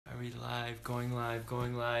we live? Going live,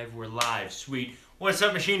 going live. We're live. Sweet. What's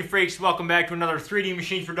up, machine freaks? Welcome back to another 3D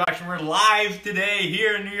Machines production. We're live today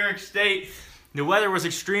here in New York State. The weather was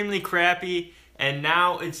extremely crappy, and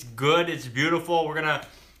now it's good. It's beautiful. We're gonna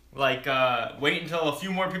wait until a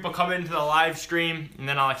few more people come into the live stream, and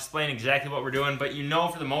then I'll explain exactly what we're doing. But you know,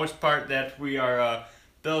 for the most part, that we are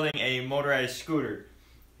building a motorized scooter.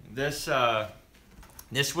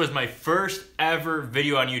 This was my first ever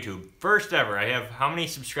video on YouTube. First ever. I have how many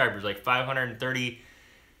subscribers? Like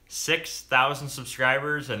 536,000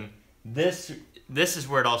 subscribers, and this is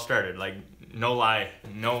where it all started. Like, no lie,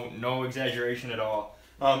 no exaggeration at all.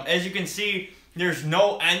 As you can see, there's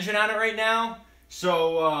no engine on it right now,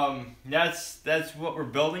 so that's what we're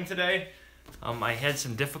building today. I had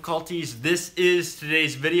some difficulties. This is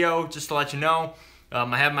today's video, just to let you know.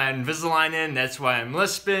 I have my Invisalign in, that's why I'm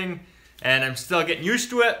lisping. And I'm still getting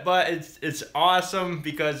used to it, but it's awesome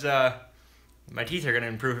because my teeth are going to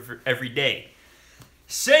improve every day.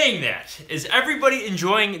 Saying that, is everybody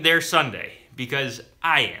enjoying their Sunday? Because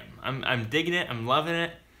I am. I'm digging it. I'm loving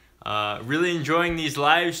it. Really enjoying these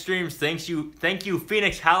live streams. Thank you,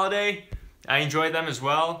 Phoenix Holiday. I enjoy them as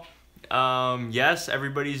well. Yes,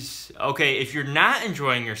 everybody's... Okay, if you're not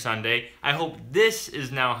enjoying your Sunday, I hope this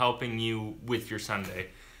is now helping you with your Sunday.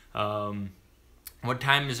 What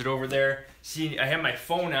time is it over there? See, I have my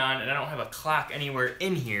phone on, and I don't have a clock anywhere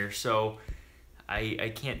in here, so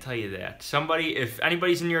I can't tell you that. Somebody, if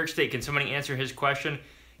anybody's in New York State, can somebody answer his question?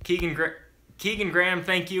 Keegan Graham,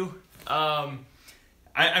 thank you. I'm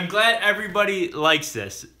glad everybody likes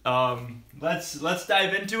this. Let's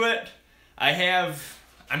dive into it. I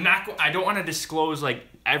don't want to disclose like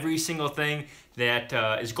every single thing that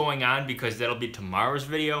is going on, because that'll be tomorrow's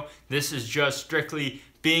video. This is just strictly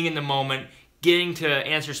being in the moment, getting to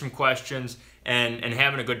answer some questions, and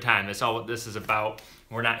having a good time. That's all what this is about.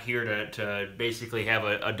 We're not here to basically have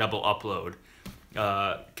a double upload.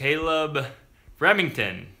 Caleb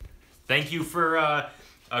Remington, thank you for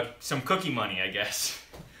some cookie money, I guess.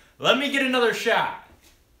 Let me get another shot.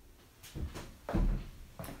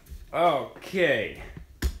 Okay.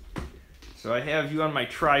 So I have you on my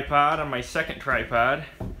tripod, on my second tripod.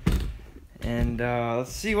 And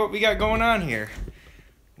let's see what we got going on here.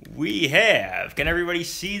 We have, can everybody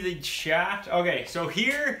see the shot? Okay, so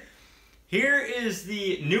here is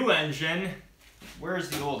the new engine. Where's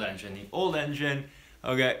the old engine? The old engine,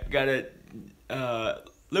 okay, got it.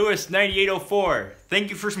 Lewis 9804, thank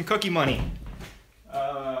you for some cookie money.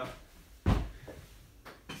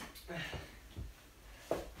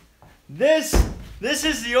 This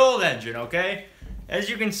is the old engine, okay? As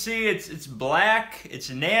you can see, it's black, it's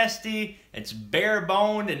nasty, it's bare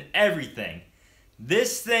boned and everything.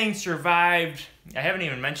 This thing survived, I haven't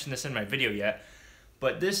even mentioned this in my video yet,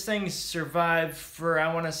 but this thing survived for,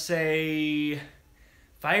 I want to say,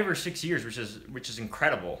 5 or 6 years, which is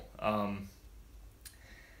incredible. I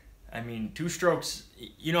mean, two-strokes,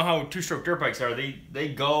 you know how two-stroke dirt bikes are. They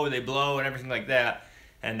go, they blow, and everything like that.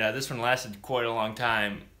 And this one lasted quite a long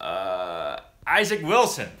time. Isaac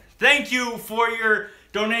Wilson, thank you for your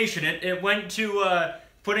donation. It went to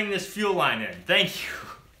putting this fuel line in. Thank you.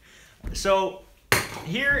 So,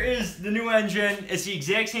 here is the new engine. It's the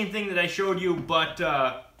exact same thing that I showed you, but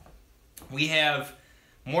we have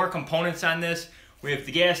more components on this. We have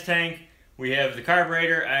the gas tank, we have the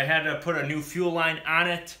carburetor. I had to put a new fuel line on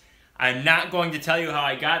it. I'm not going to tell you how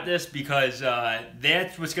I got this, because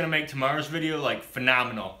that's what's going to make tomorrow's video like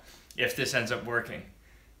phenomenal if this ends up working.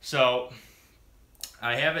 So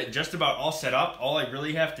I have it just about all set up. All I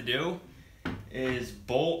really have to do is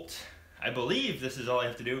bolt, I believe this is all I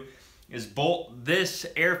have to do, is bolt this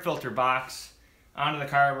air filter box onto the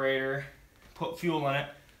carburetor, put fuel in it,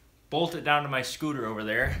 bolt it down to my scooter over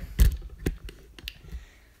there,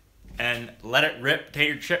 and let it rip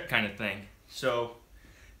tater chip kind of thing. So,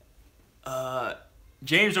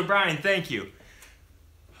 James O'Brien, thank you.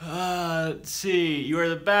 Let's see, you are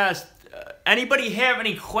the best. Anybody have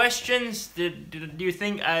any questions? Do you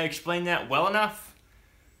think I explained that well enough?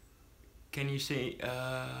 Can you see?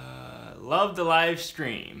 Love the live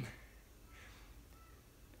stream.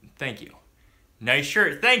 Thank you. Nice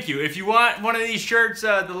shirt. Thank you. If you want one of these shirts,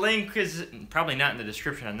 the link is probably not in the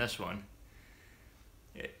description on this one.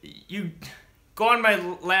 You go on my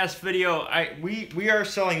last video. We are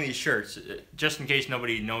selling these shirts, just in case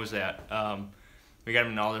nobody knows that. We got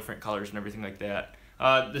them in all different colors and everything like that.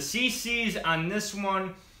 The CCs on this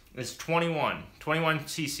one is 21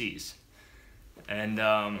 CCs. And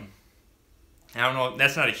I don't know,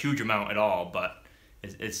 that's not a huge amount at all, but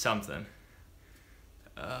it's something.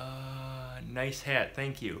 Nice hat,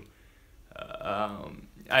 thank you.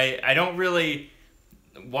 I don't really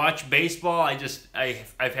watch baseball,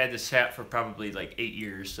 I've had this hat for probably like 8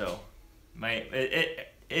 years, so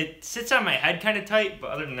it sits on my head kind of tight,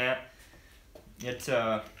 but other than that, it's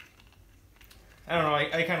I don't know,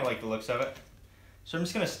 I kind of like the looks of it. So I'm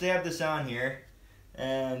just gonna stab this on here,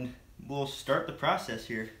 and we'll start the process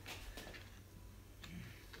here.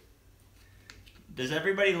 Does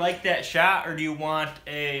everybody like that shot, or do you want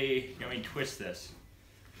let me twist this.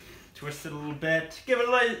 Twist it a little bit. Give it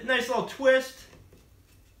a nice little twist.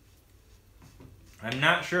 I'm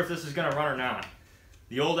not sure if this is gonna run or not.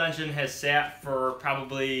 The old engine has sat for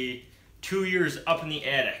probably 2 years up in the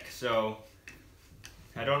attic, so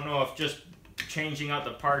I don't know if just changing out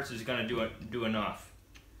the parts is gonna do enough.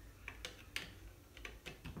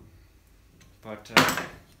 But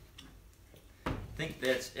I think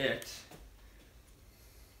that's it.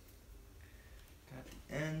 Got the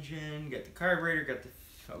engine, got the carburetor, got the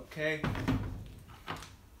okay.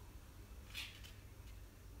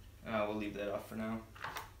 We'll leave that off for now.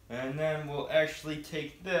 And then we'll actually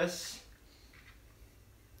take this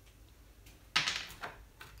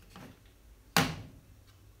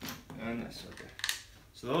and this, okay.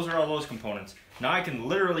 So those are all those components. Now I can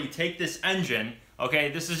literally take this engine, okay,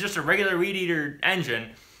 this is just a regular weed eater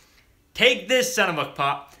engine, take this son of a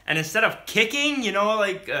pup, and instead of kicking, you know,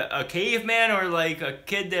 like a caveman or like a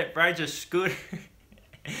kid that rides a scooter,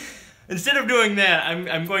 instead of doing that,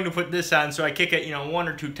 I'm going to put this on so I kick it, you know, 1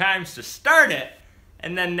 or 2 times to start it,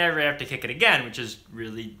 and then never have to kick it again, which is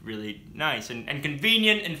really, really nice and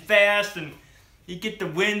convenient and fast, and you get the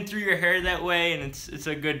wind through your hair that way, and it's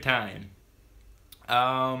a good time.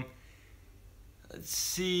 Let's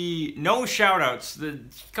see, no shout-outs.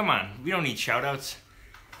 Come on, we don't need shout-outs.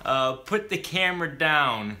 Put the camera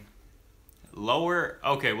down. Lower,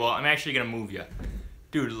 okay, well, I'm actually gonna move you.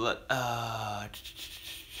 Dude,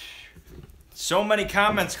 so many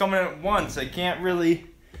comments coming at once, I can't really...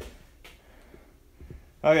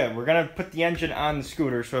 Okay, we're gonna put the engine on the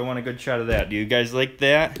scooter, so I want a good shot of that. Do you guys like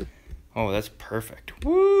that? Oh, that's perfect.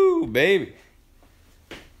 Woo, baby.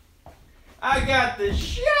 I got the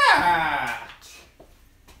shot!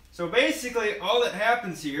 So basically, all that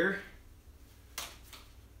happens here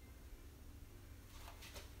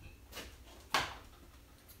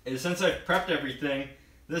is, since I've prepped everything,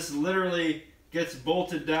 this literally gets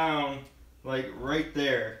bolted down like right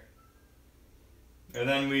there. And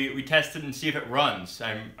then we test it and see if it runs.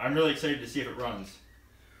 I'm really excited to see if it runs.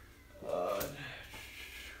 Okay.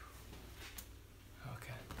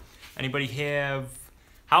 Anybody have...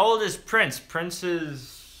 How old is Prince? Prince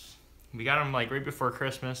is... We got him like right before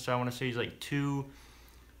Christmas, so I want to say he's like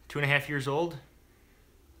 2.5 years old.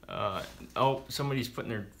 Oh, somebody's putting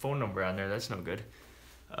their phone number on there. That's no good.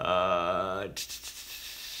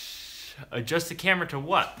 Adjust the camera to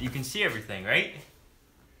what? You can see everything, right?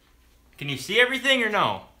 Can you see everything or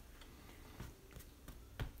no?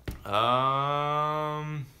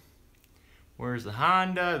 Where's the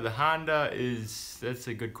Honda? The Honda is... That's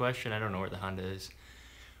a good question. I don't know where the Honda is.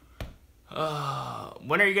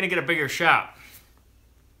 When are you going to get a bigger shop?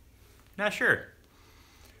 Not sure.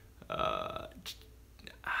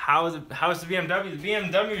 How's the BMW? The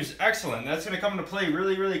BMW is excellent. That's going to come into play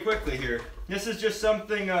really, really quickly here. This is just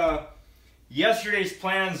something... Yesterday's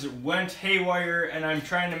plans went haywire, and I'm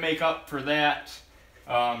trying to make up for that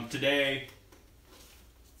today.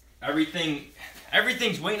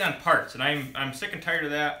 Everything's waiting on parts, and I'm sick and tired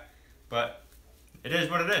of that. But it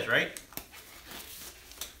is what it is, right?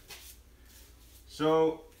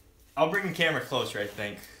 So I'll bring the camera closer, I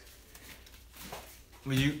think.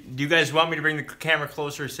 Do you guys want me to bring the camera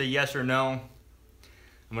closer? Say yes or no.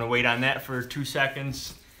 I'm gonna wait on that for 2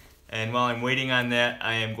 seconds. And while I'm waiting on that,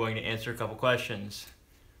 I am going to answer a couple questions.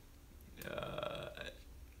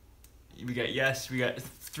 We got yes, we got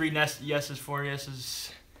 3 yeses, 4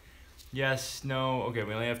 yeses. Yes, no, okay,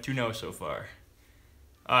 we only have 2 no's so far.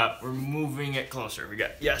 We're moving it closer, we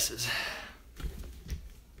got yeses.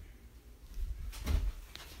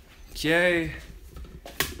 Okay,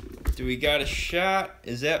 do we got a shot?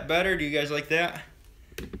 Is that better? Do you guys like that?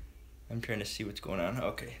 I'm trying to see what's going on.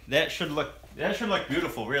 Okay, that should look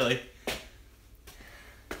beautiful, really.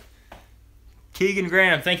 Keegan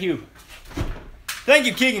Graham, thank you. Thank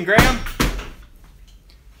you, Keegan Graham.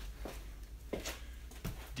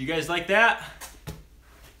 Do you guys like that?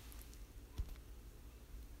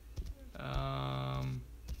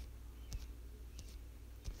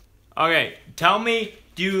 Okay, tell me,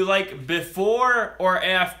 do you like before or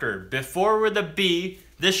after? Before with a B,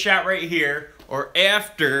 this shot right here, or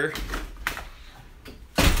after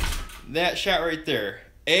that shot right there?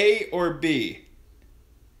 A or B?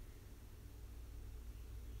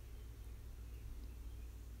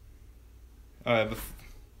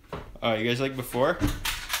 Oh, you guys like before?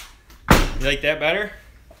 You like that better?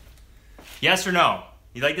 Yes or no?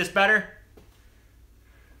 You like this better?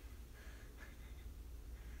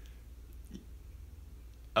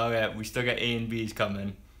 Oh yeah, we still got A and B's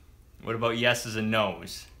coming. What about yeses and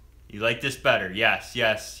nos? You like this better? Yes,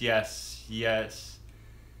 yes, yes, yes.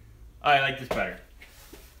 Oh, I like this better.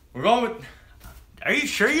 We're going with... Are you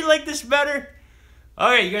sure you like this better?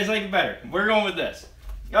 Okay, you guys like it better. We're going with this.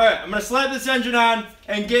 Alright, I'm going to slap this engine on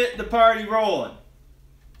and get the party rolling.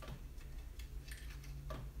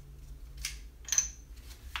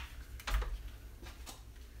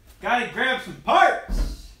 Gotta grab some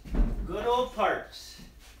parts. Good old parts.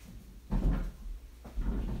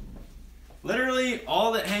 Literally,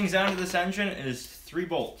 all that hangs onto this engine is 3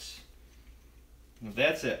 bolts.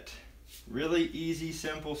 That's it. Really easy,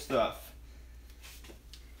 simple stuff.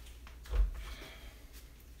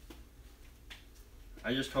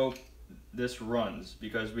 I just hope this runs,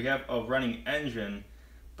 because we have a running engine,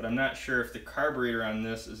 but I'm not sure if the carburetor on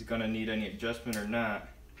this is going to need any adjustment or not.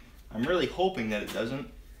 I'm really hoping that it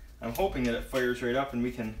doesn't. I'm hoping that it fires right up and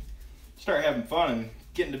we can start having fun and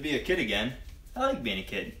getting to be a kid again. I like being a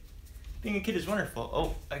kid. Being a kid is wonderful.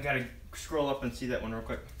 Oh, I gotta scroll up and see that one real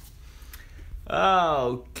quick.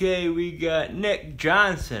 Okay, we got Nick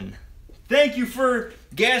Johnson. Thank you for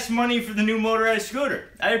gas money for the new motorized scooter.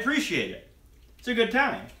 I appreciate it. It's a good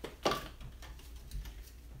time.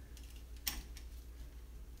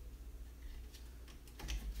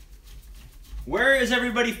 Where is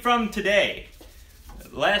everybody from today?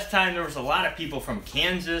 Last time there was a lot of people from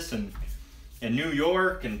Kansas and New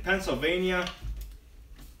York and Pennsylvania.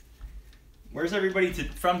 Where's everybody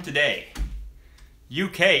from today?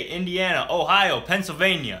 UK, Indiana, Ohio,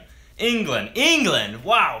 Pennsylvania, England,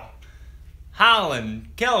 wow. Holland,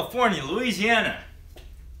 California, Louisiana.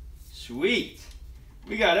 Sweet.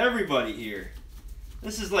 We got everybody here.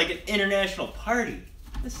 This is like an international party.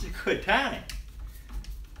 This is a good time.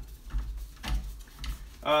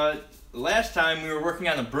 Last time we were working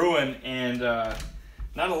on the Bruin and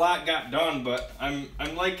not a lot got done, but I'm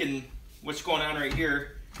liking what's going on right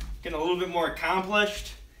here. Getting a little bit more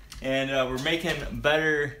accomplished, and we're making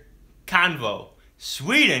better convo.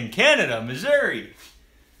 Sweden, Canada, Missouri,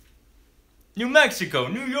 New Mexico,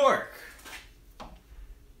 New York.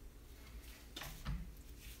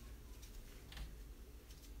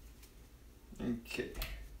 Okay.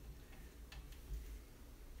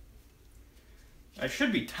 I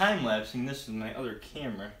should be time-lapsing this with my other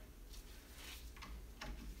camera.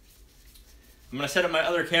 I'm gonna set up my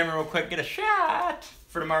other camera real quick, get a shot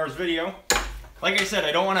for tomorrow's video. Like I said,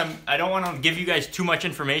 I don't want to give you guys too much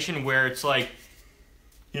information where it's like,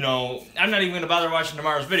 you know, I'm not even gonna bother watching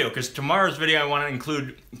tomorrow's video, because tomorrow's video I want to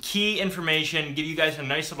include key information, give you guys a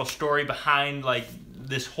nice little story behind like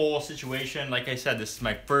this whole situation. Like I said, this is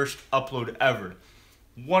my first upload ever.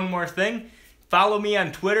 One more thing, follow me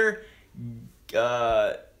on Twitter.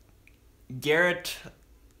 Garrett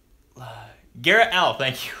L,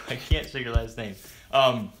 thank you. I can't say your last name.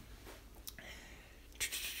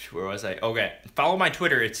 Where was I? Okay, follow my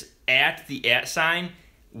Twitter. It's at the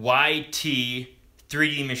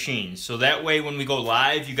 @YT3D Machines. So that way, when we go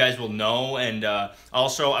live, you guys will know. And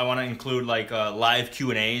also, I want to include like live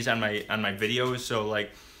Q&As on my videos. So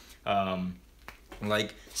like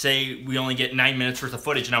say we only get 9 minutes worth of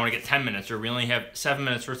footage and I want to get 10 minutes, or we only have 7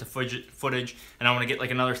 minutes worth of footage and I want to get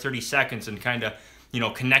like another 30 seconds and kind of, you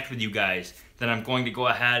know, connect with you guys, then I'm going to go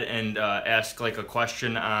ahead and ask like a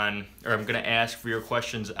question on, or I'm going to ask for your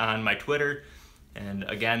questions on my Twitter. And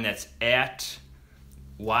again, that's at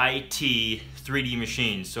YT3D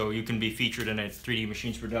Machines, so you can be featured in a 3D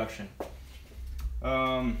Machines production.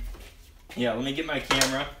 Yeah, let me get my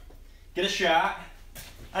camera, get a shot,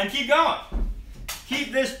 and keep going.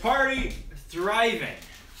 Keep this party thriving.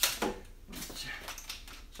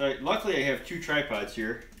 So luckily I have 2 tripods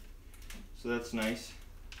here, so that's nice.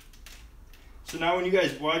 So now when you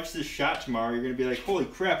guys watch this shot tomorrow, you're going to be like, holy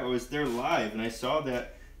crap, I was there live and I saw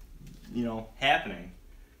that, you know, happening,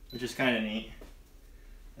 which is kind of neat.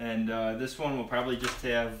 And this one will probably just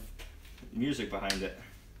have music behind it.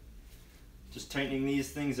 Just tightening these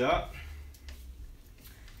things up.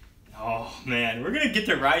 Oh man, we're going to get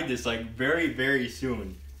to ride this like very, very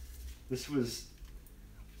soon. This was,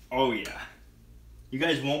 oh yeah. You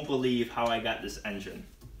guys won't believe how I got this engine.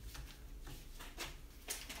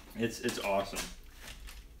 It's awesome.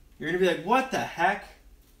 You're going to be like, what the heck?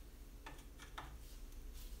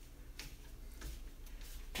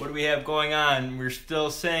 What do we have going on? We're still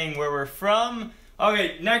saying where we're from.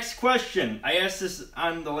 Okay, next question. I asked this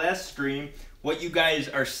on the last stream, what you guys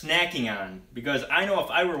are snacking on. Because I know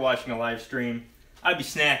if I were watching a live stream, I'd be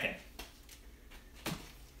snacking.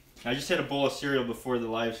 I just had a bowl of cereal before the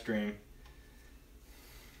live stream.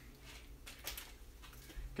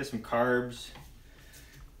 Get some carbs.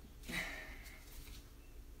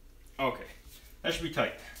 Okay, that should be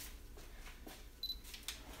tight.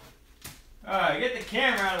 Alright, get the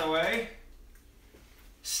camera out of the way.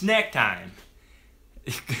 Snack time.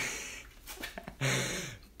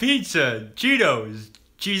 Pizza, Cheetos,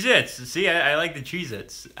 Cheez-Its. See, I like the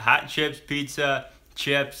Cheez-Its. Hot chips, pizza,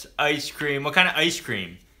 chips, ice cream. What kind of ice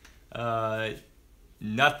cream?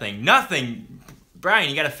 Nothing. Brian,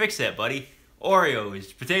 you gotta fix that, buddy.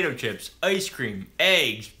 Oreos, potato chips, ice cream,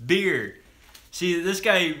 eggs, beer. See, this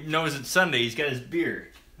guy knows it's Sunday. He's got his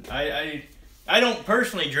beer. I don't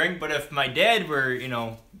personally drink, but if my dad were, you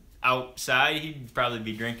know, outside, he'd probably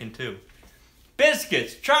be drinking too.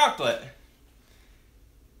 Biscuits, chocolate,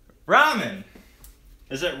 ramen.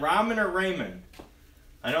 Is it ramen or ramen?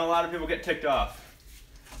 I know a lot of people get ticked off.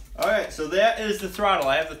 All right, so that is the throttle.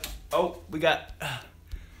 I have the. Oh, we got.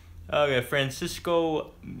 Okay,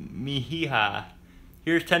 Francisco Mejia.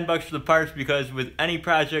 Here's $10 for the parts because with any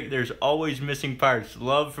project, there's always missing parts.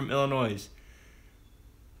 Love from Illinois.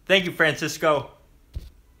 Thank you, Francisco.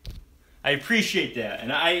 I appreciate that,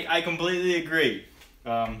 and I completely agree.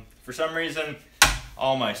 For some reason,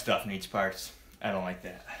 all my stuff needs parts. I don't like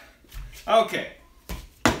that. Okay,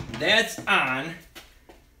 that's on.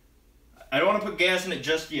 I don't want to put gas in it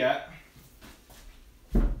just yet.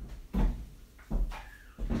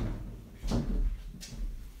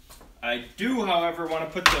 I do, however,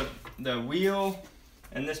 want to put the wheel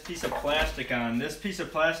and this piece of plastic on. This piece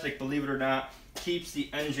of plastic, believe it or not, keeps the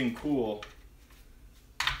engine cool.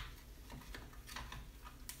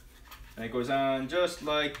 And it goes on just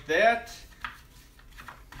like that.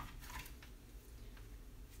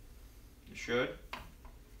 You should.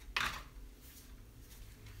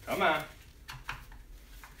 Come on.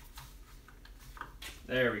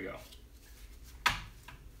 There we go.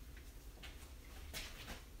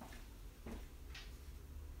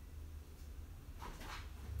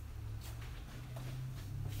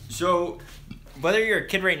 So, whether you're a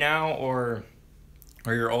kid right now or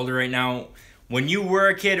you're older right now, when you were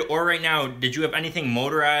a kid or right now, did you have anything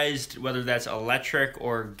motorized, whether that's electric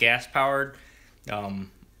or gas powered?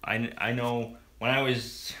 I know when I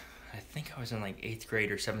think I was in like 8th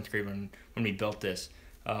grade or 7th grade when we built this.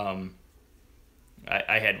 I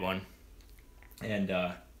had one, and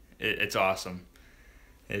it's awesome.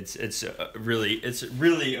 It's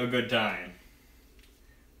really a good time.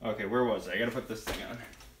 Okay, where was I? I gotta put this thing on.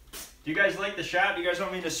 Do you guys like the shot? Do you guys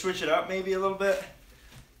want me to switch it up maybe a little bit?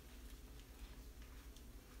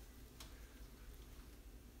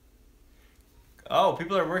 Oh,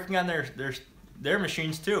 people are working on their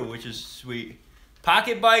machines too, which is sweet.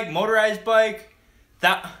 Pocket bike, motorized bike,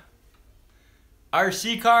 that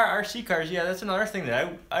RC cars. Yeah, that's another thing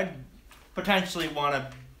that I'd potentially want to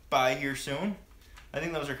buy here soon. I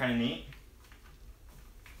think those are kind of neat.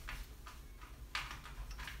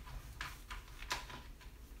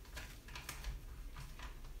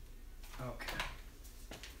 Okay.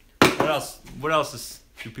 What else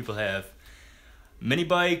do people have? Mini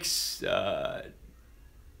bikes,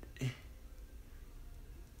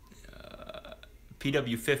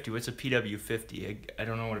 PW50. What's a PW50? I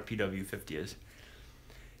don't know what a PW50 is.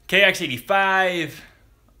 KX85.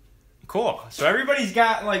 Cool. So everybody's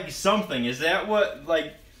got like something. Is that what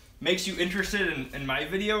like makes you interested in my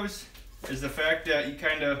videos? Is the fact that you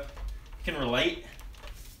kind of can relate?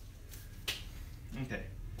 Okay.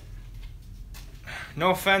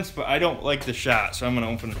 No offense, but I don't like the shot, so I'm gonna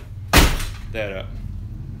open that up.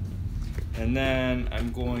 And then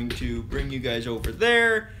I'm going to bring you guys over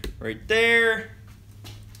there, right there.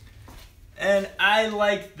 And I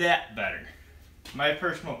like that better. My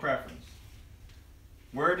personal preference.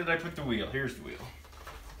 Where did I put the wheel? Here's the wheel.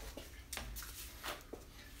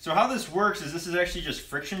 So how this works is this is actually just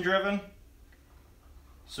friction driven.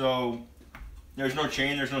 So there's no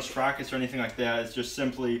chain, there's no sprockets or anything like that. It's just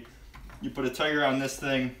simply you put a tire on this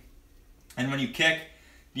thing, and when you kick,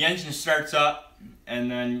 the engine starts up,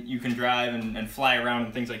 and then you can drive and fly around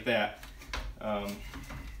and things like that.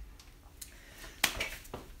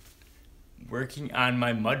 Working on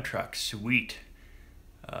my mud truck, sweet.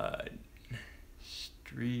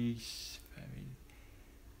 Streets.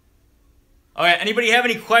 Okay, anybody have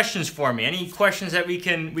any questions for me? Any questions that we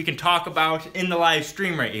can talk about in the live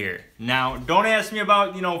stream right here? Now, don't ask me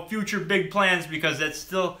about, you know, future big plans because that's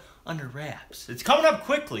still under wraps. It's coming up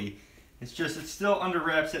quickly. It's still under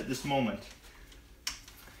wraps at this moment.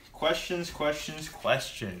 Questions.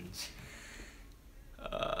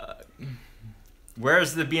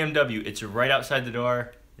 Where's the BMW? It's right outside the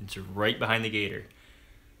door. It's right behind the gator.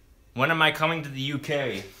 When am I coming to the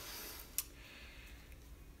UK?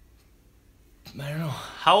 I don't know.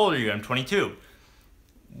 How old are you? I'm 22.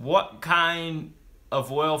 What kind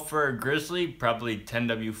of oil for a grizzly? Probably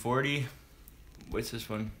 10W40. What's this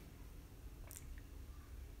one?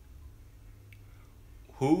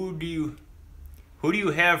 Who do you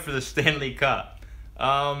have for the Stanley Cup?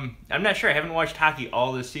 I'm not sure. I haven't watched hockey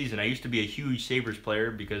all this season. I used to be a huge Sabres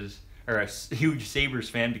player or a huge Sabres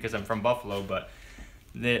fan because I'm from Buffalo, but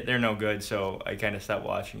they're no good, so I kind of stopped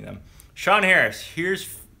watching them. Sean Harris, here's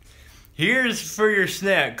for your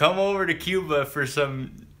snack. Come over to Cuba for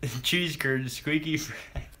some cheese curds, squeaky.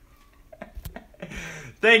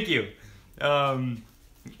 Thank you.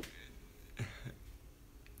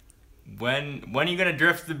 When are you gonna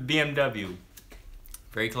drift the BMW?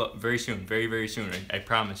 Very soon. Very soon. I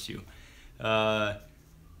promise you. How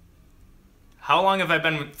long have I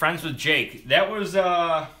been friends with Jake? That was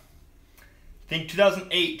I think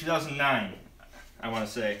 2008, 2009. I want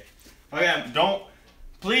to say. Okay,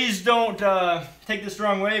 please don't take this the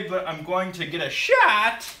wrong way, but I'm going to get a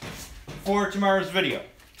shot for tomorrow's video.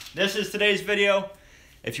 This is today's video.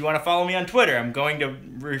 If you want to follow me on Twitter, I'm going to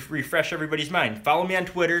refresh everybody's mind. Follow me on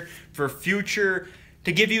Twitter for future,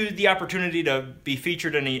 to give you the opportunity to be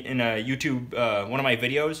featured in a YouTube, one of my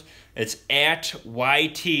videos. It's at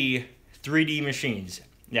YT3D Machines.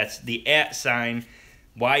 That's the @ sign,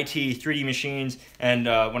 YT3D Machines. And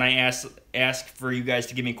when I ask for you guys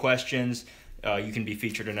to give me questions, you can be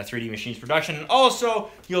featured in a 3D Machines production. And also,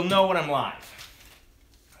 you'll know when I'm live.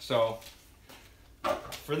 So,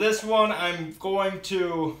 for this one, I'm going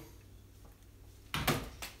to...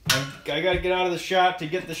 I gotta get out of the shot to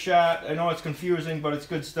get the shot. I know it's confusing, but it's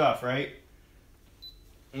good stuff, right?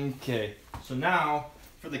 Okay, so now,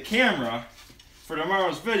 for the camera, for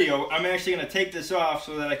tomorrow's video, I'm actually gonna take this off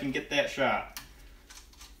so that I can get that shot.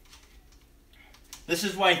 This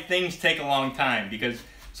is why things take a long time, because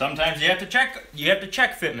sometimes you have to check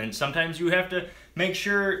fitment. Sometimes you have to make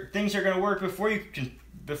sure things are gonna work before you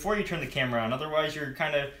turn the camera on. Otherwise, you're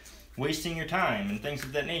kind of wasting your time and things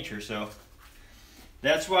of that nature. So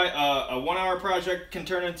that's why a 1 hour project can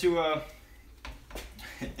turn into a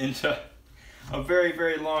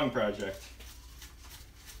very long project.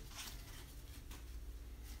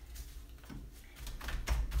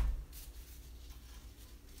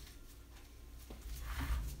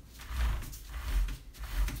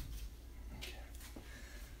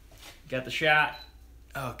 Got the shot.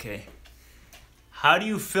 Okay. How do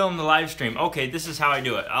you film the live stream? Okay, this is how I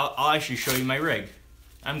do it. I'll actually show you my rig.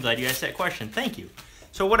 I'm glad you asked that question. Thank you.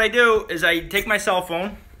 So what I do is I take my cell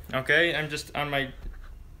phone. Okay, I'm just on my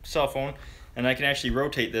cell phone, and I can actually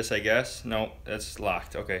rotate this, I guess. No, that's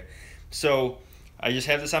locked. Okay. So I just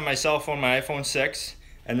have this on my cell phone, my iPhone 6,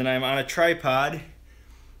 and then I'm on a tripod.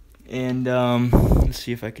 And let's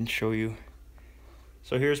see if I can show you.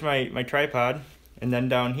 So here's my tripod, and then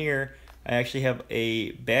down here I actually have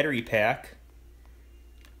a battery pack.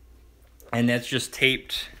 And that's just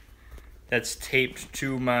taped. That's taped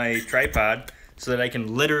to my tripod so that I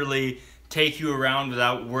can literally take you around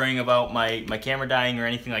without worrying about my camera dying or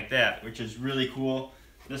anything like that, which is really cool.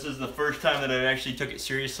 This is the first time that I actually took it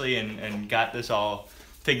seriously and got this all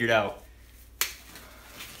figured out.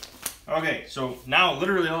 Okay, so now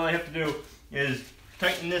literally all I have to do is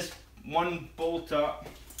tighten this one bolt up.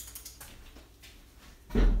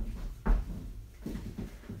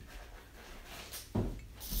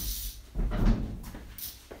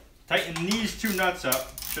 Tighten these two nuts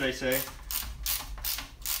up, should I say.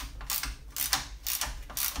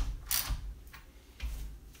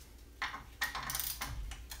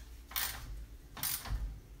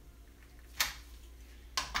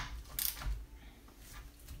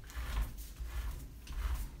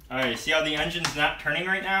 Alright, see how the engine's not turning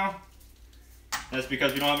right now? That's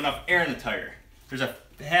because we don't have enough air in the tire. There's a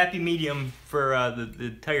happy medium for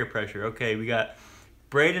the tire pressure. Okay, we got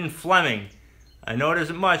Braden Fleming. I know it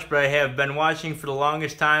isn't much, but I have been watching for the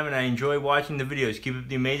longest time and I enjoy watching the videos. Keep up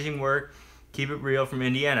the amazing work. Keep it real from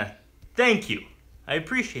Indiana. Thank you. I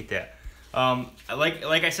appreciate that.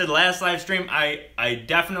 Like I said last live stream, I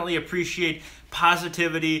definitely appreciate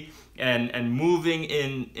positivity and moving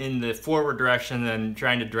in the forward direction than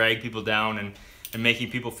trying to drag people down and making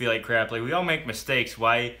people feel like crap. Like, we all make mistakes.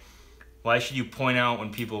 Why should you point out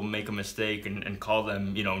when people make a mistake and call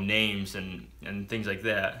them, you know, names and things like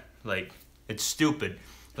that? Like, it's stupid.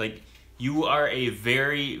 Like, you are a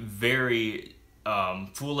very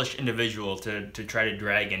foolish individual to try to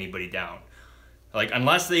drag anybody down. Like,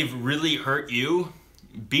 unless they've really hurt you,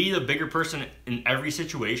 be the bigger person in every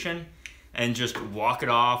situation and just walk it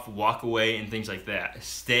off, walk away, and things like that.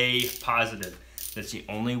 Stay positive. That's the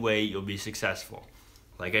only way you'll be successful.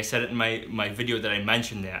 Like I said in my video that I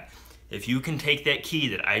mentioned that, if you can take that key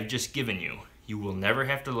that I've just given you, you will never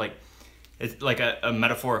have to like, it's like a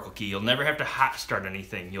metaphorical key. You'll never have to hot start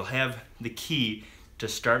anything. You'll have the key to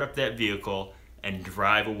start up that vehicle and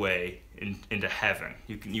drive away into heaven.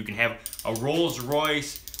 You can have a Rolls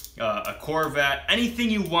Royce, a Corvette, anything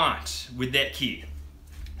you want with that key.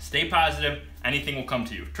 Stay positive, anything will come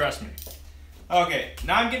to you, trust me. Okay,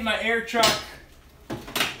 now I'm getting my air truck.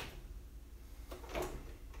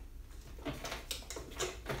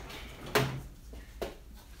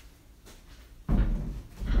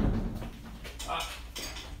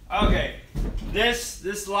 Okay,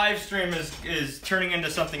 this live stream is turning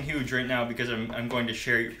into something huge right now because I'm going to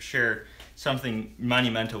share something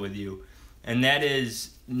monumental with you, and that is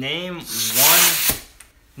name one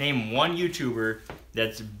YouTuber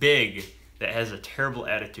that's big that has a terrible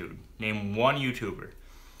attitude. Name one YouTuber.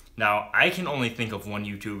 Now I can only think of one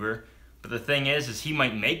YouTuber, but the thing is he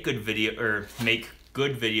might make good videos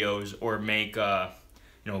or make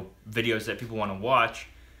videos that people want to watch.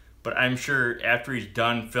 But I'm sure after he's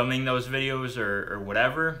done filming those videos or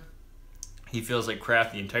whatever, he feels like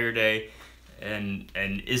crap the entire day and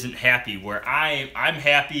isn't happy. Where I'm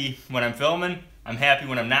happy when I'm filming, I'm happy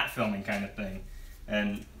when I'm not filming, kind of thing.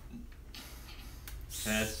 And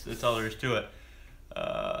that's all there is to it.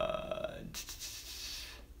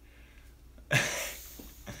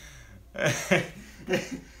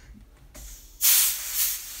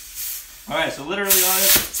 Alright, so literally all I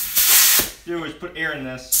have to do is put air in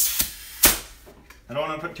this. I don't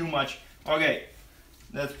want to put too much. Okay,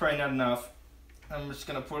 that's probably not enough. I'm just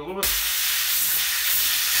going to put a little bit.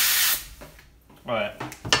 Alright,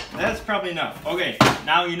 that's probably enough. Okay,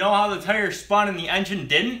 now you know how the tire spun and the engine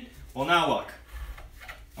didn't? Well, now look.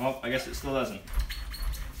 Oh, I guess it still doesn't.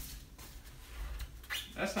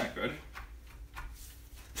 That's not good.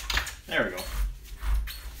 There we go.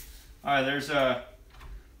 Alright, there's a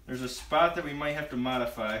spot that we might have to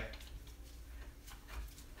modify.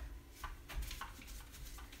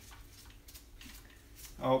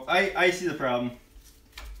 Oh, I see the problem.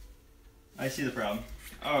 I see the problem.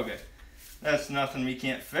 Okay. That's nothing we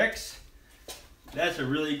can't fix. That's a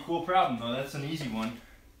really cool problem, though. That's an easy one.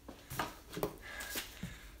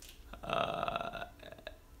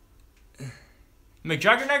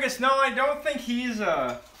 McJuggernuggets, no, I don't think he's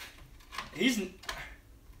I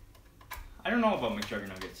don't know about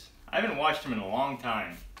McJuggernuggets. I haven't watched him in a long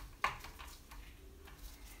time.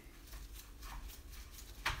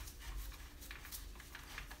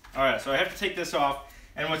 Alright, so I have to take this off,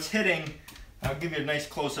 and what's hitting, I'll give you a nice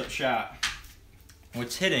close-up shot.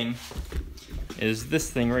 What's hitting is this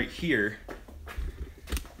thing right here,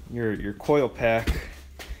 your coil pack.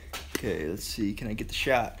 Okay, let's see, can I get the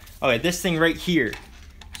shot? Okay, this thing right here.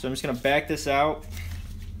 So I'm just gonna back this out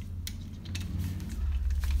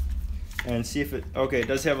and see if it, okay, it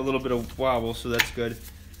does have a little bit of wobble, so that's good.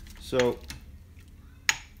 So,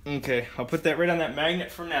 okay, I'll put that right on that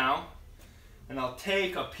magnet for now. And I'll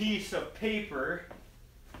take a piece of paper.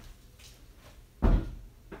 I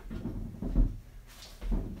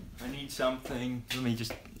need something. Let me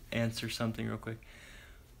just answer something real quick.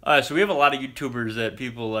 So we have a lot of YouTubers that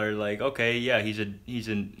people are like, okay, yeah, he's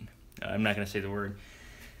an I'm not gonna say the word.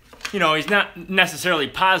 You know, he's not necessarily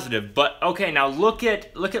positive, but okay, now look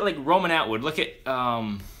at like Roman Atwood. Look at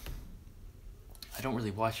I don't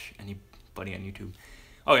really watch anybody on YouTube.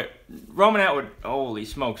 Okay, Roman Atwood. Holy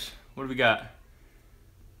smokes, what do we got?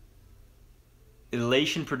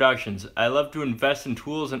 Elation Productions. I love to invest in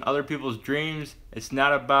tools and other people's dreams. It's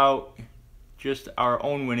not about just our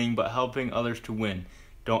own winning, but helping others to win.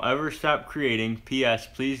 Don't ever stop creating. P.S.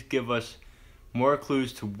 Please give us more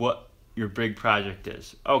clues to what your big project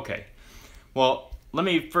is. Okay. Well, let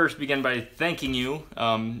me first begin by thanking you.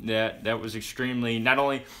 That was extremely, not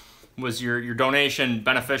only was your donation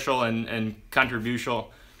beneficial and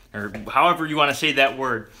controversial, or however you want to say that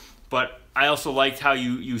word, but I also liked how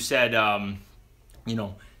you said, you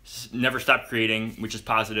know, never stop creating, which is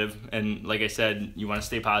positive, and like I said, you want to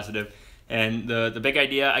stay positive. And the big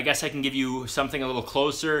idea, I guess I can give you something a little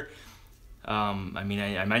closer. I mean,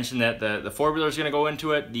 I mentioned that the four-wheeler is going to go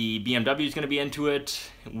into it, the BMW is going to be into it,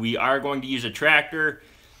 we are going to use a tractor,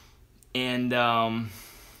 and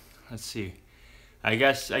let's see, I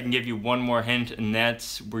guess I can give you one more hint, and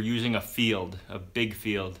that's we're using a field, a big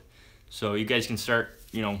field. So you guys can start,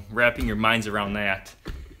 you know, wrapping your minds around that.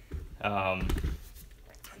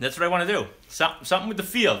 That's what I want to do. Something with the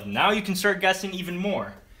field. Now you can start guessing even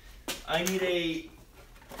more. I need a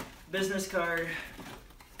business card.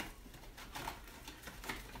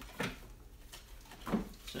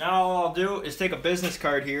 So now all I'll do is take a business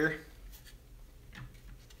card here.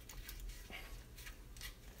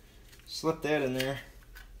 Slip that in there.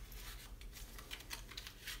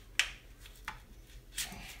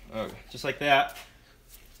 Okay, just like that.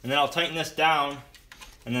 And then I'll tighten this down,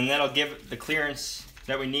 and then that'll give it the clearance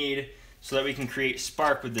that we need so that we can create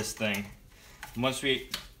spark with this thing. And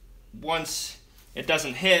once it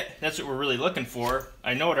doesn't hit, that's what we're really looking for.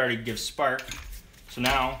 I know it already gives spark. So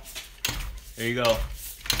now, there you go.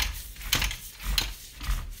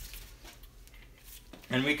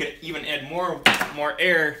 And we could even add more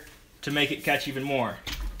air to make it catch even more.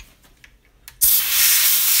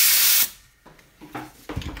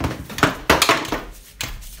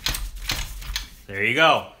 There you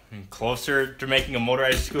go. And closer to making a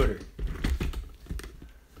motorized scooter.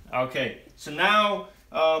 Okay, so now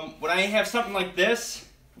when I have something like this,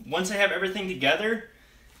 once I have everything together,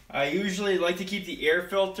 I usually like to keep the air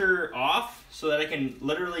filter off so that I can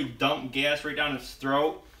literally dump gas right down its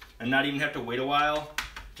throat and not even have to wait a while.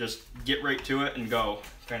 Just get right to it and go,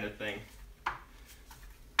 kind of thing.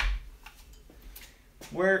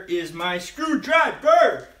 Where is my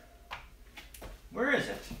screwdriver? Where is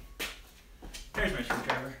it? There's my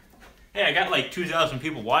screwdriver. Hey, I got like 2,000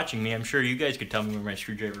 people watching me. I'm sure you guys could tell me where my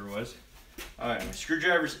screwdriver was. Alright, my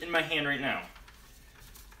screwdriver's in my hand right now.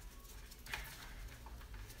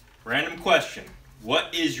 Random question.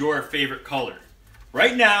 What is your favorite color?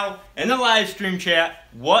 Right now, in the live stream chat,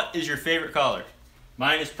 what is your favorite color?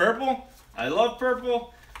 Mine is purple. I love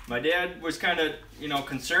purple. My dad was kind of,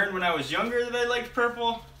 concerned when I was younger that I liked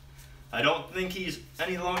purple. I don't think he's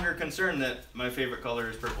any longer concerned that my favorite color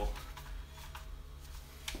is purple.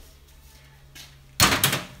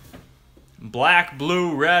 Black,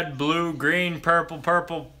 blue, red, blue, green, purple,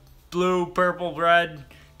 purple, blue, purple, red,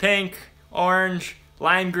 pink, orange,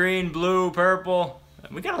 lime green, blue, purple.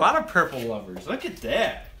 We got a lot of purple lovers. Look at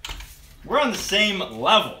that. We're on the same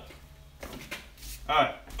level.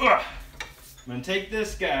 Alright. I'm going to take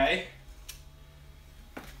this guy.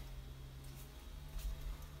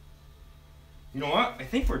 You know what? I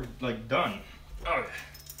think we're like done. Okay.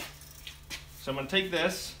 So I'm going to take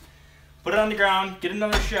this, put it on the ground, get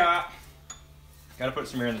another shot. Gotta put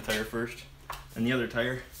some air in the tire first. And the other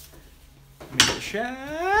tire. Let me get a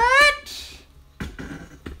shot.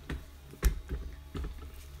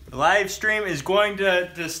 The live stream is going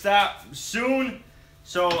to stop soon.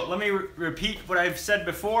 So let me repeat what I've said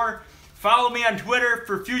before. Follow me on Twitter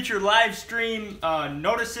for future live stream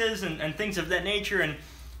notices and things of that nature.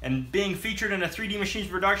 And being featured in a 3D Machines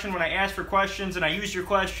production when I ask for questions and I use your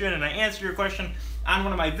question and I answer your question on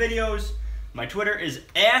one of my videos. My Twitter is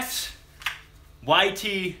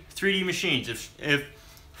 @YT3D Machines. If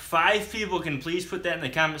 5 people can please put that in the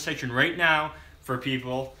comment section right now for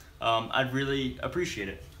people, I'd really appreciate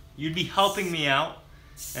it. You'd be helping me out,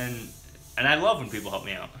 and I love when people help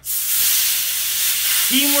me out.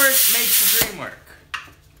 Teamwork makes the dream work.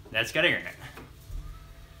 That's got internet.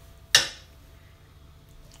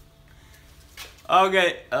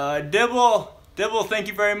 Okay, Dibble, thank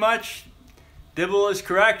you very much. Dibble is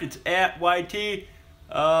correct. It's @YT.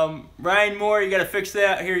 Ryan Moore, you gotta fix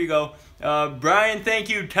that. Here you go. Brian, thank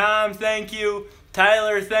you. Tom, thank you.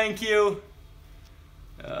 Tyler, thank you.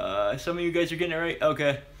 Some of you guys are getting it right.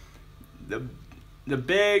 Okay. The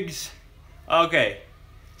Bigs. Okay.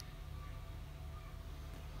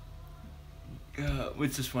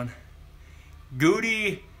 What's this one?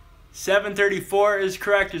 Goody 734 is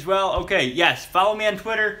correct as well. Okay, yes. Follow me on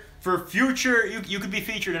Twitter for future. You could be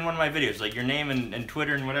featured in one of my videos. Like your name and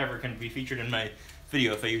Twitter and whatever can be featured in my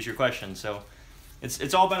video if I use your question. So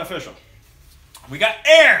it's all beneficial. We got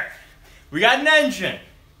air. We got an engine.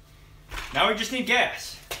 Now we just need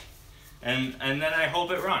gas. And then I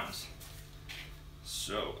hope it runs.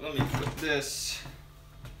 So let me put this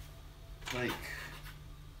like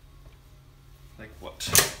what?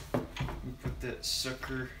 Let me put that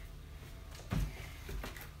sucker.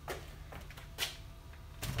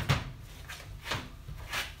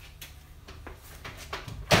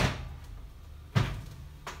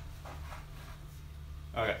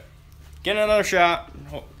 Okay, get another shot.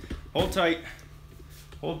 Hold tight.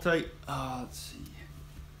 Hold tight. Let's see.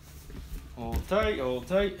 Hold tight. Hold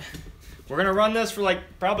tight. We're gonna run this for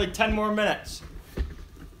like probably 10 more minutes.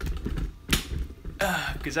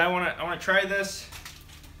 Cause I wanna try this.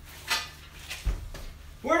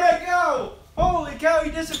 Where'd I go? Holy cow!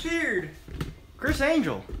 He disappeared. Chris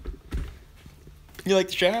Angel. You like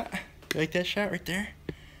the shot? You like that shot right there?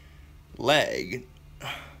 Leg.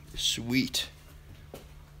 Sweet.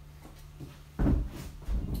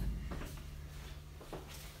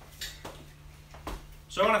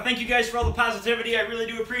 So I want to thank you guys for all the positivity. I really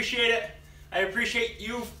do appreciate it. I appreciate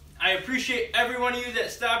you. I appreciate every one of you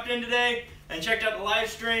that stopped in today and checked out the live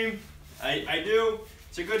stream. I do.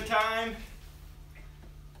 It's a good time.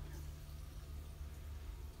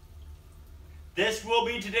 this will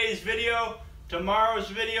be today's video. Tomorrow's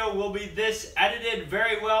video will be this edited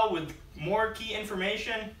very well with more key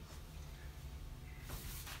information.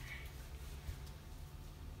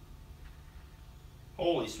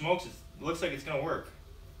 Holy smokes, it looks like it's gonna work.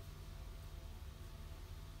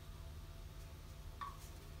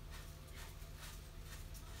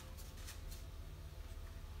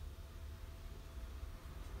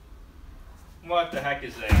 What the heck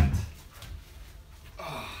is that?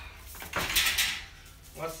 Oh.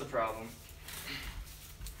 What's the problem?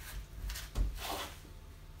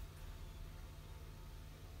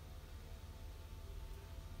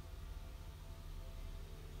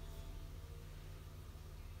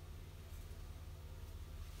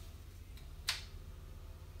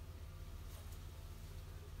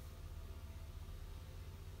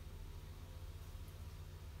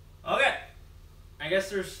 Okay, I guess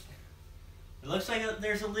there's, it looks like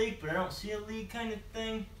there's a leak, but I don't see a leak kind of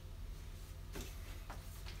thing.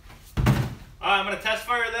 I'm going to test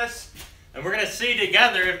fire this, and we're going to see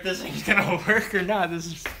together if this thing's going to work or not. This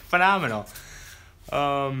is phenomenal.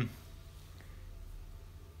 Rock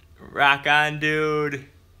on, dude.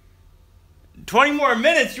 20 more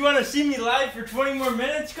minutes? You want to see me live for 20 more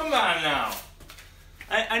minutes? Come on now.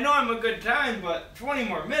 I know I'm a good time, but 20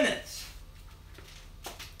 more minutes.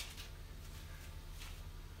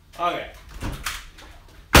 Okay.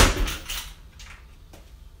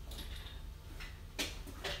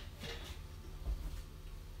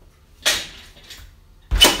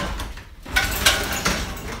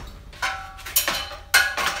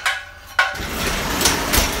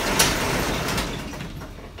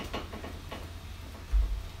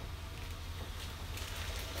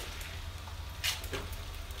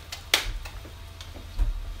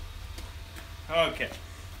 Okay,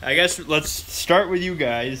 I guess let's start with you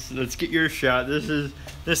guys. Let's get your shot. This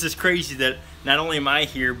is crazy that not only am I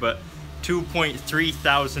here, but 2.3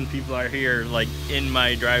 thousand people are here, like in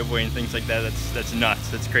my driveway and things like that. That's nuts.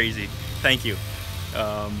 That's crazy. Thank you.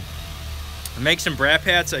 Make some brap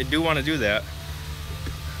hats. I do want to do that.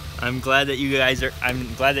 I'm glad that you guys are.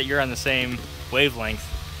 I'm glad that you're on the same wavelength.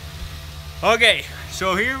 Okay,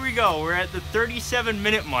 so here we go. We're at the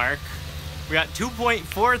 37-minute mark. We got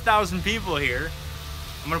 2.4 thousand people here.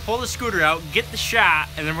 I'm gonna pull the scooter out, get the shot,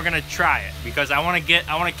 and then we're gonna try it because I want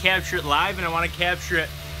to capture it live and I want to capture it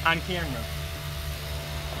on camera.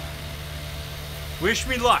 Wish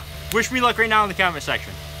me luck. Wish me luck right now in the comment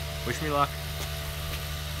section. Wish me luck.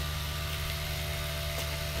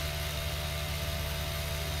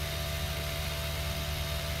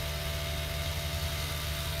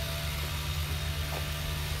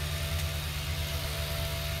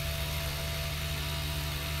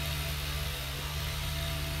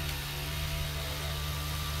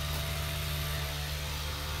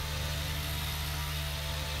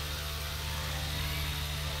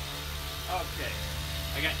 Okay,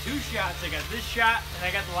 I got two shots. I got this shot and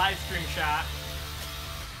I got the live stream shot.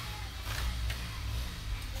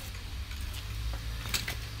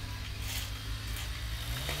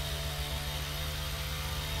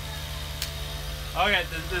 Okay,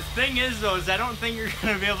 the thing is though, is I don't think you're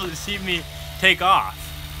gonna be able to see me take off.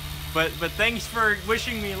 But thanks for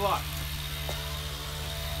wishing me luck.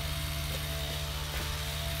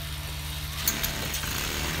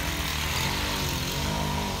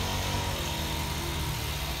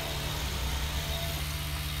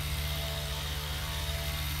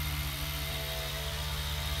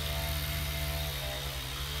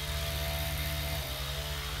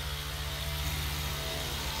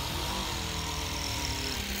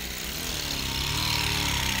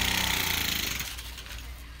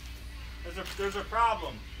 There's a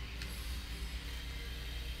problem.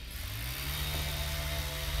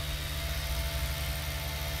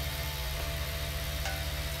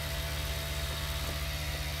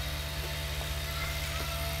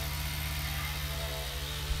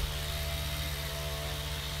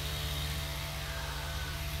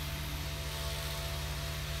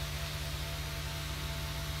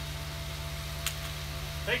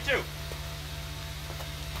 Take two.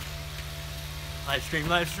 Live stream,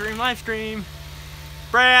 live stream, live stream.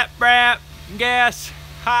 Brap, brap, gas,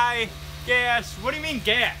 hi, gas. What do you mean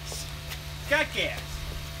gas? Got gas.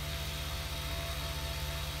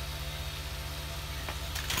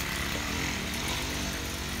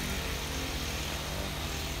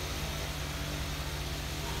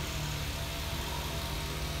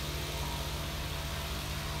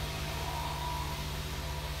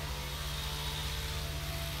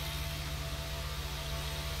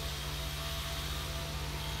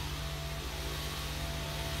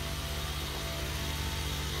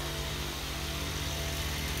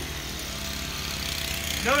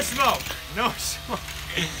 No smoke. No smoke.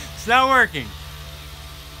 It's not working.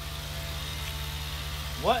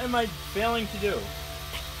 What am I failing to do?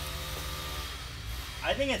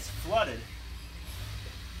 I think it's flooded.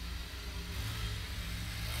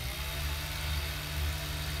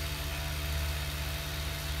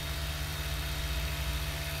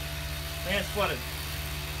 I think it's flooded.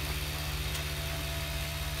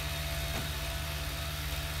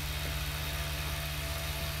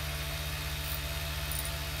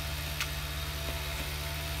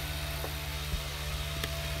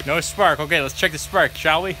 No spark. Okay, let's check the spark,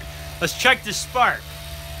 shall we? Let's check the spark.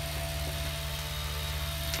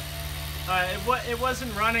 It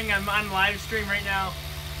wasn't running. I'm on live stream right now.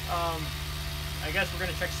 I guess we're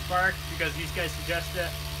gonna check spark because these guys suggested it.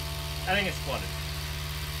 I think it's flooded.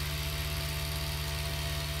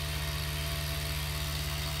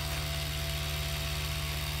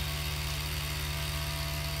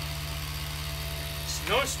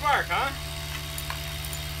 No spark, huh?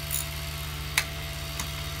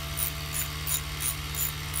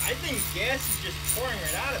 I think gas is just pouring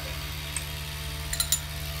right out of it.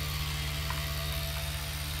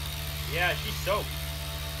 Yeah, she's soaked.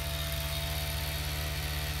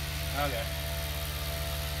 Okay.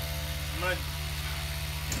 I'm gonna...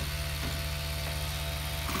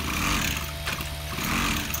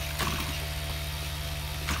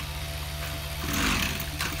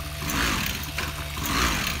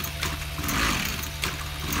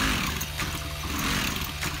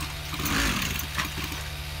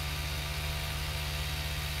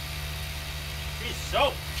 She's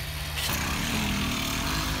soaked.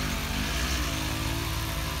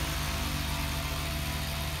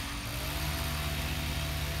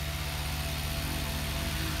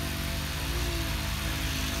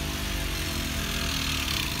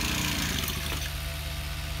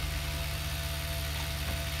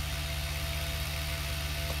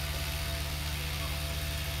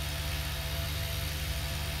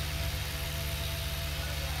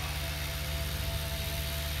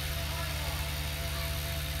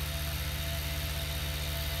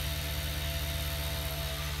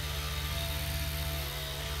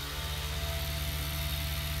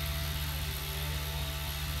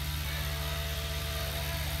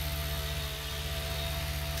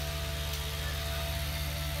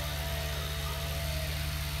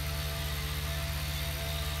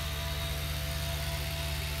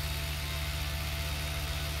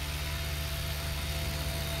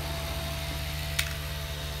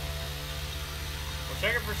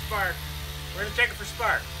 Check it for spark. We're gonna check it for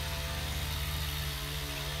spark.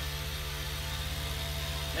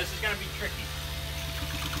 This is gonna be tricky.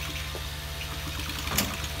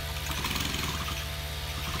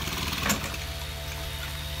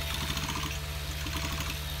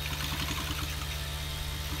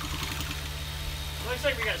 Looks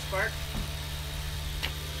like we got a spark.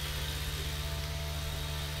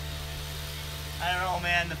 I don't know,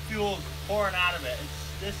 man. The fuel's pouring out of it.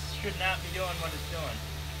 This should not be doing what it's doing.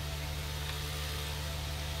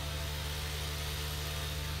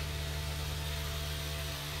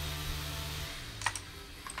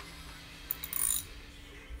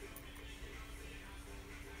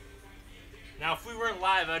 Now, if we weren't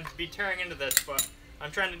live, I'd be tearing into this, but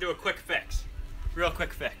I'm trying to do a quick fix. Real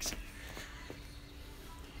quick fix.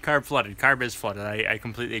 Carb flooded. Carb is flooded. I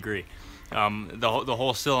completely agree. The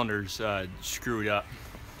whole cylinder's screwed up.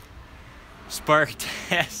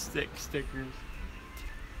 Spark-tastic stickers.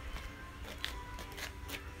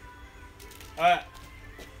 Alright.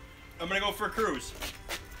 I'm gonna go for a cruise.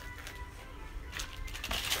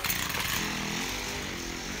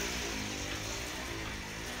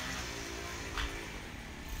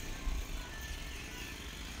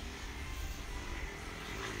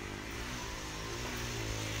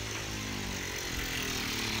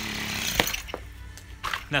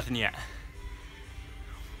 Nothing yet.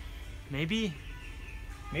 Maybe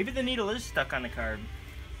the needle is stuck on the carb.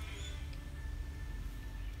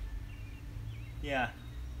 Yeah.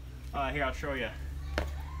 Here, I'll show you.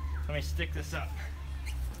 Let me stick this up.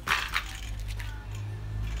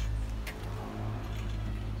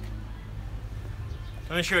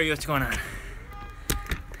 Let me show you what's going on.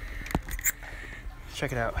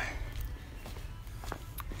 Check it out.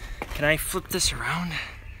 Can I flip this around?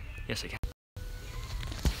 Yes, I can.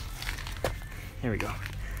 There we go.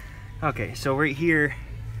 Okay, so right here,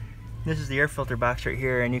 this is the air filter box right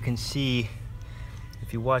here, and you can see,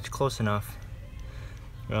 if you watch close enough,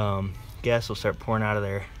 gas will start pouring out of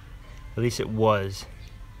there. At least it was.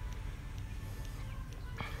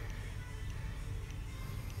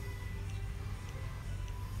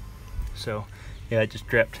 So, yeah, it just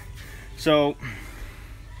dripped. So,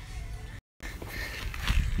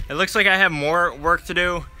 It looks like I have more work to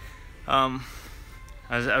do. I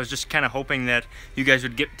was just kind of hoping that you guys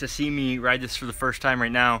would get to see me ride this for the first time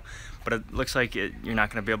right now, but it looks like you're not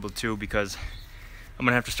going to be able to, because I'm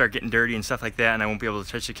going to have to start getting dirty and stuff like that, and I won't be able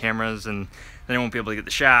to touch the cameras, and then I won't be able to get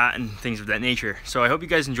the shot and things of that nature. So I hope you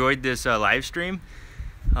guys enjoyed this live stream.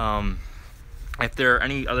 If there are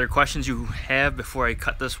any other questions you have before I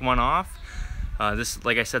cut this one off,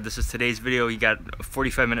 like I said, this is today's video. You got a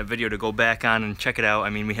 45-minute video to go back on and check it out. I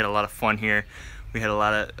mean, we had a lot of fun here. We had a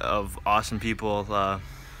lot of awesome people,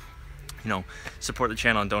 you know, support the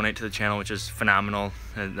channel and donate to the channel, which is phenomenal.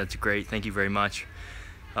 That's great. Thank you very much.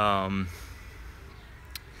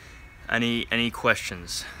 Any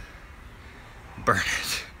questions? Burn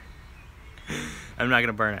it. I'm not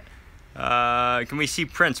gonna burn it. Can we see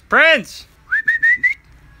Prince? Prince!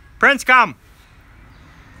 Prince, come!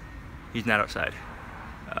 He's not outside.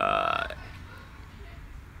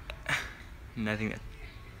 Nothing.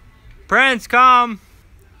 Prince, come!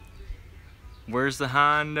 Where's the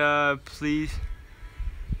Honda, please?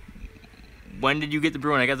 When did you get the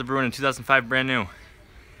Bruin? I got the Bruin in 2005, brand new.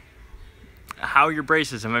 How are your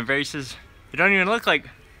braces? And my braces, they don't even look like,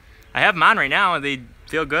 I have them on right now. They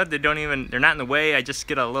feel good. They're not in the way. I just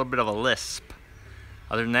get a little bit of a lisp.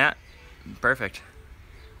 Other than that, perfect.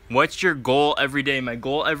 What's your goal every day? My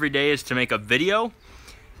goal every day is to make a video,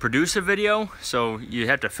 produce a video. So you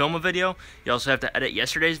have to film a video. You also have to edit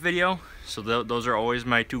yesterday's video. So those are always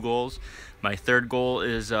my 2 goals. My 3rd goal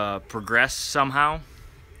is progress somehow.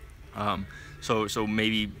 So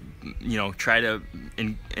maybe, you know, try to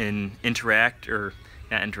interact, or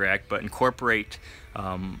not interact, but incorporate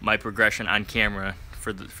my progression on camera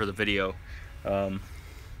for the video.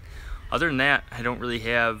 Other than that, I don't really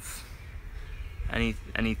have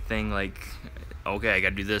anything like, okay, I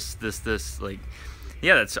gotta do this. Like,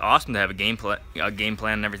 yeah, that's awesome to have a game plan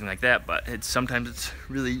and everything like that, but sometimes it's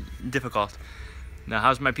really difficult. Now,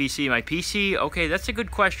 how's my PC? My PC, okay, that's a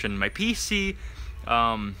good question. My PC,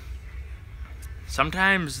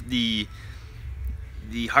 sometimes the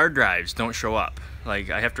hard drives don't show up. Like,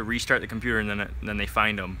 I have to restart the computer and then they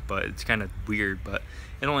find them, but it's kind of weird. But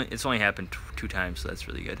it's only happened 2 times, so that's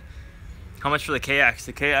really good. How much for the KX?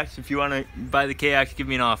 The KX, if you want to buy the KX, give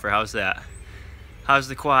me an offer. How's that? How's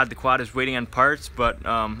the quad? The quad is waiting on parts, but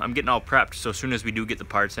I'm getting all prepped. So as soon as we do get the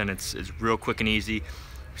parts in, it's real quick and easy.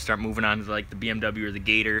 Start moving on to like the BMW or the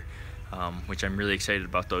Gator, which I'm really excited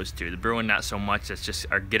about those 2. The Bruin, not so much. It's just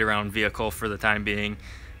our get-around vehicle for the time being.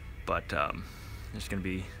 But it's gonna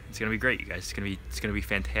be great, you guys. It's gonna be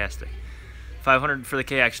fantastic. 500 for the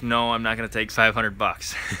KX? No, I'm not gonna take 500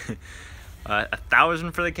 bucks.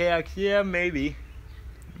 1,000 for the KX? Yeah, maybe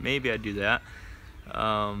I'd do that.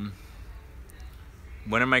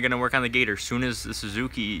 When am I gonna work on the Gator? Soon as the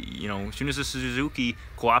Suzuki,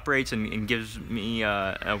 cooperates and gives me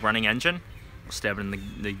a running engine, I'll stab it in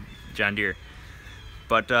the John Deere.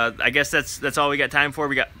 But I guess that's all we got time for.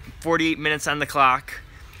 We got 48 minutes on the clock.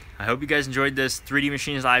 I hope you guys enjoyed this 3D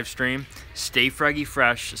Machines live stream. Stay froggy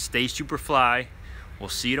fresh, stay super fly. We'll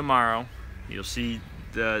see you tomorrow. You'll see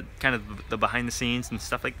the kind of the behind the scenes and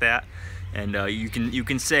stuff like that. And you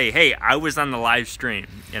can say, hey, I was on the live stream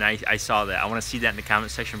and I saw that. I want to see that in the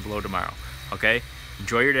comment section below tomorrow. Okay?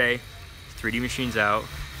 Enjoy your day. 3D Machines out.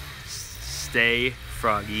 Stay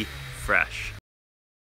froggy fresh.